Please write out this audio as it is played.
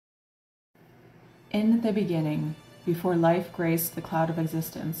In the beginning, before life graced the cloud of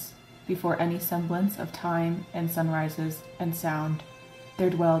existence, before any semblance of time and sunrises and sound, there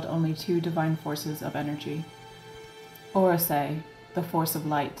dwelled only two divine forces of energy. Orose, the force of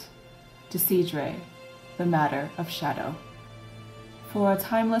light, Destined, the matter of shadow. For a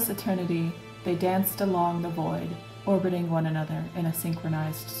timeless eternity, they danced along the void, orbiting one another in a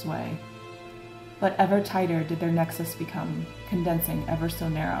synchronized sway. But ever tighter did their nexus become, condensing ever so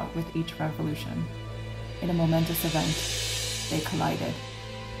narrow with each revolution. In a momentous event, they collided.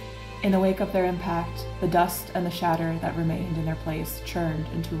 In the wake of their impact, the dust and the shatter that remained in their place churned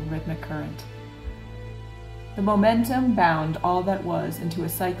into a rhythmic current. The momentum bound all that was into a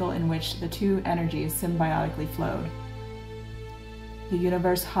cycle in which the two energies symbiotically flowed. The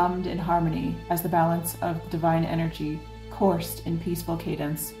universe hummed in harmony as the balance of divine energy coursed in peaceful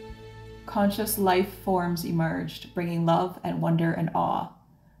cadence. Conscious life forms emerged, bringing love and wonder and awe.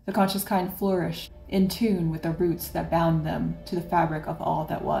 The conscious kind flourished, in tune with the roots that bound them to the fabric of all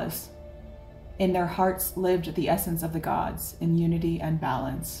that was. In their hearts lived the essence of the gods, in unity and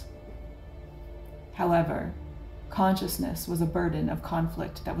balance. However, consciousness was a burden of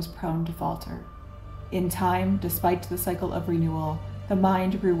conflict that was prone to falter. In time, despite the cycle of renewal, the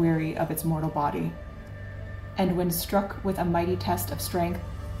mind grew weary of its mortal body. And when struck with a mighty test of strength,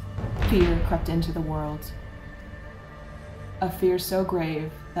 fear crept into the world. A fear so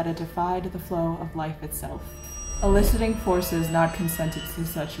grave that it defied the flow of life itself. Eliciting forces not consented to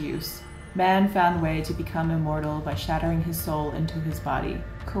such use, man found way to become immortal by shattering his soul into his body,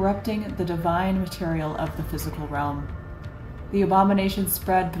 corrupting the divine material of the physical realm. The abomination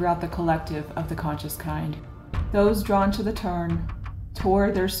spread throughout the collective of the conscious kind. Those drawn to the turn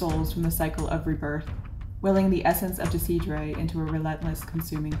tore their souls from the cycle of rebirth, willing the essence of Destined into a relentless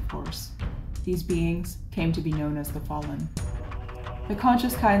consuming force. These beings came to be known as the Fallen. The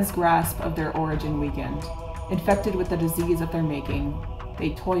conscious kind's grasp of their origin weakened. Infected with the disease of their making,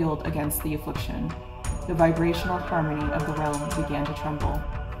 they toiled against the affliction. The vibrational harmony of the realm began to tremble.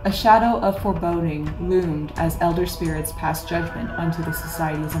 A shadow of foreboding loomed as elder spirits passed judgment unto the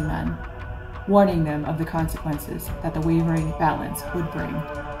societies of men, warning them of the consequences that the wavering balance would bring.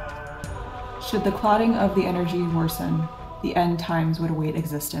 Should the clotting of the energy worsen, the end times would await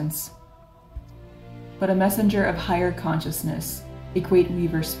existence. But a messenger of higher consciousness, a great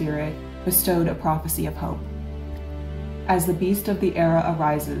weaver spirit, bestowed a prophecy of hope. As the beast of the era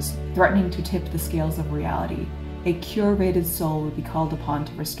arises, threatening to tip the scales of reality, a curated soul would be called upon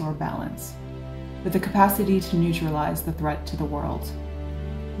to restore balance, with the capacity to neutralize the threat to the world.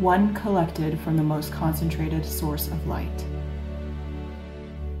 One collected from the most concentrated source of light.